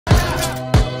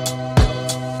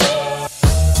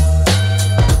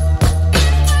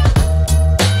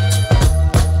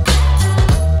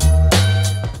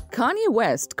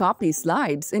West copy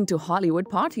slides into Hollywood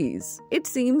parties. It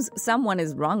seems someone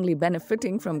is wrongly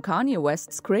benefiting from Kanye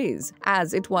West's craze,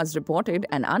 as it was reported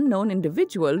an unknown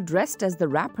individual dressed as the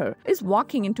rapper is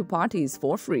walking into parties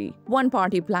for free. One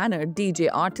party planner, DJ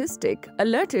Artistic,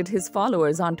 alerted his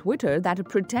followers on Twitter that a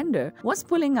pretender was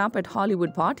pulling up at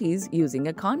Hollywood parties using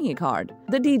a Kanye card.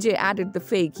 The DJ added the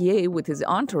fake Ye with his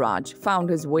entourage, found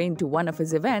his way into one of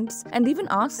his events, and even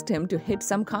asked him to hit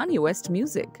some Kanye West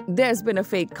music. There's been a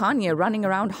fake Kanye running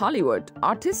around Hollywood,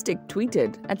 Artistic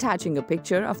tweeted, attaching a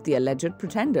picture of the alleged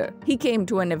pretender. He came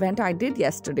to an event I did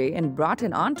yesterday and brought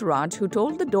an entourage who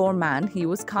told the doorman he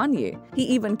was Kanye. He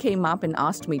even came up and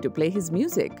asked me to play his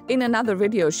music. In another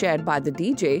video shared by the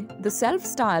DJ, the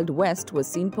self-styled West was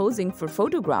seen posing for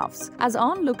photographs, as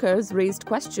onlookers raised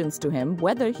questions to him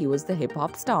whether he was the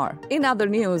hip-hop star. In other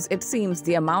news, it seems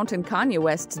the amount in Kanye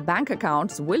West's bank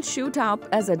accounts will shoot up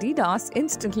as Adidas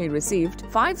instantly received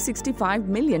 $565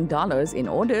 million in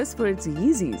orders for its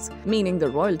Yeezys, meaning the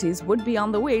royalties would be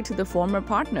on the way to the former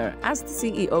partner, as the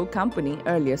CEO company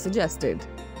earlier suggested.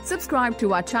 Subscribe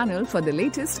to our channel for the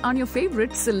latest on your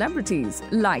favorite celebrities.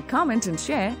 Like, comment, and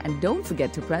share, and don't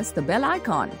forget to press the bell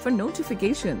icon for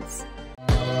notifications.